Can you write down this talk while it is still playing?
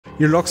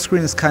Your lock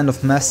screen is kind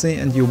of messy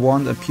and you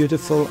want a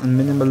beautiful and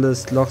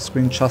minimalist lock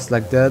screen just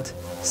like that?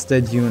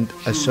 Stay tuned,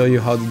 I'll show you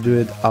how to do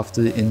it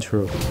after the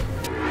intro.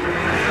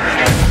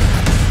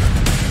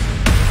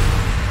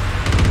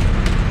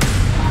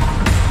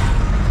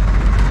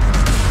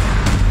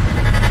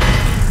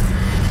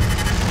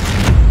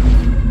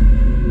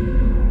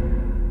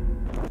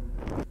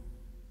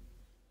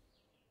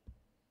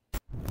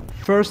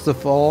 First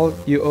of all,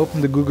 you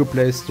open the Google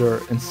Play Store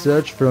and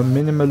search for a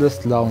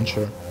minimalist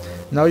launcher.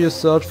 Now you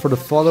search for the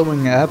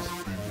following app.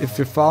 If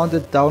you found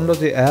it, download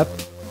the app.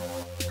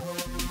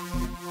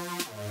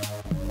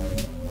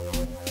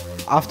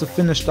 After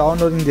finish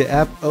downloading the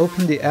app,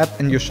 open the app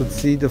and you should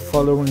see the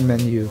following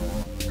menu.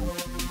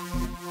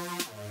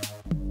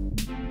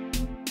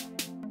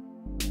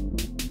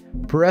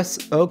 Press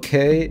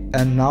OK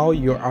and now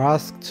you're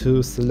asked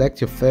to select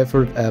your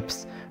favorite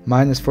apps.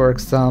 Mine is, for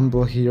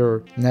example,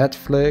 here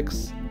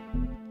Netflix,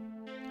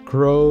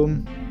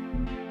 Chrome.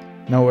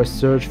 Now I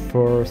search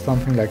for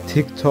something like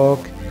TikTok,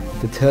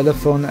 the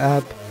telephone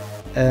app,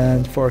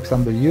 and for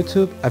example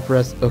YouTube. I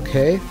press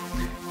OK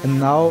and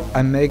now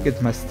I make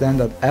it my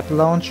standard app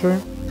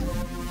launcher,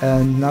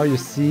 and now you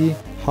see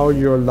how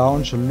your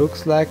launcher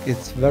looks like.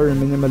 It's very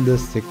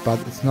minimalistic, but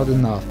it's not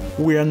enough.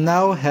 We are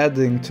now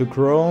heading to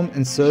Chrome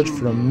and search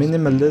for a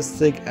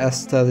minimalistic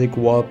aesthetic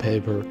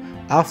wallpaper.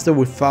 After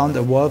we found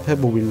a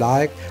wallpaper we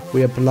like,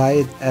 we apply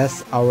it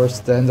as our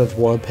standard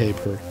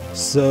wallpaper.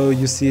 So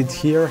you see it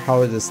here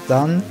how it is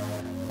done,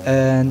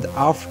 and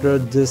after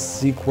this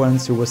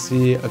sequence you will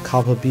see a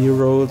couple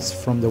B-rolls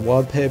from the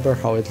wallpaper,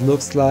 how it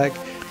looks like.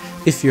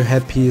 If you're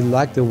happy,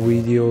 like the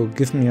video,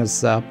 give me a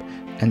sub,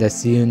 and I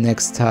see you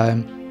next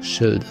time. I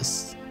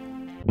SzTech.